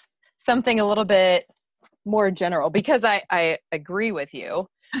years, something a little bit more general, because I agree with you.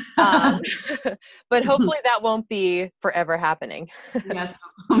 But hopefully that won't be forever happening. Yes,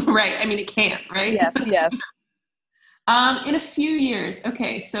 right. I mean, it can't, right? Yes. In a few years.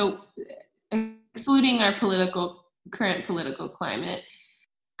 Okay, so excluding our current political climate,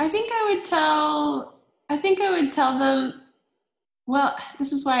 I think I would tell them. Well,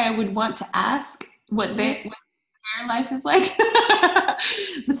 this is why I would want to ask what their life is like.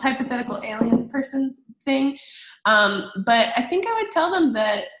 This hypothetical alien person thing. But I think I would tell them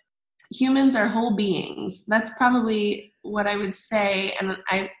that humans are whole beings. That's probably what I would say. And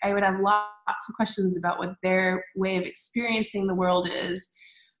I would have lots of questions about what their way of experiencing the world is.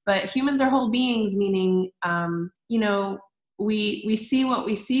 But humans are whole beings, meaning, we see what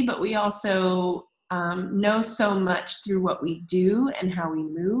we see, but we also know so much through what we do and how we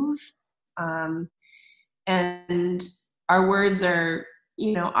move. And our words are,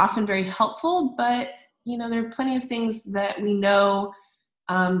 often very helpful, but, there are plenty of things that we know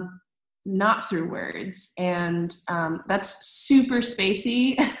not through words. And that's super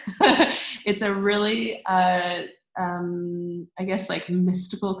spacey. It's a really, I guess, like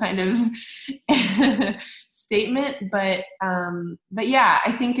mystical kind of statement. But yeah,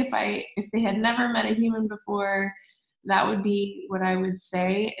 I think if they had never met a human before, that would be what I would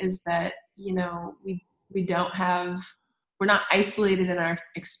say, is that, we're not isolated in our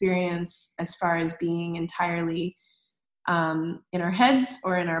experience as far as being entirely in our heads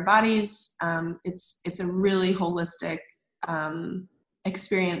or in our bodies. It's a really holistic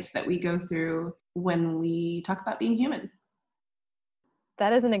experience that we go through when we talk about being human.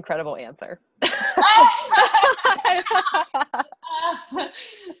 That is an incredible answer.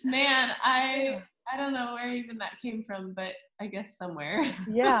 Man, I don't know where even that came from, but I guess somewhere.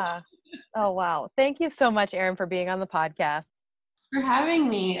 Yeah. Oh, wow. Thank you so much, Erin, for being on the podcast. For having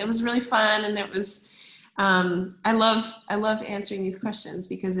me. It was really fun, and it was I love answering these questions,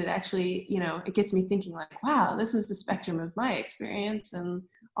 because it actually, it gets me thinking, like, wow, this is the spectrum of my experience and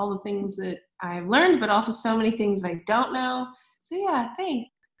all the things that I've learned, but also so many things that I don't know. So yeah, thanks.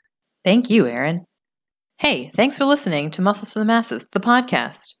 Thank you, Erin. Hey, thanks for listening to Muscles to the Masses, the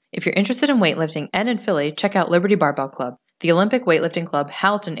podcast. If you're interested in weightlifting and in Philly, check out Liberty Barbell Club, the Olympic weightlifting club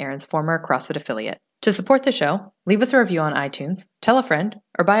housed in Erin's former CrossFit affiliate. To support the show, leave us a review on iTunes, tell a friend,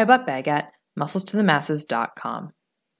 or buy a butt bag at musclestothemasses.com.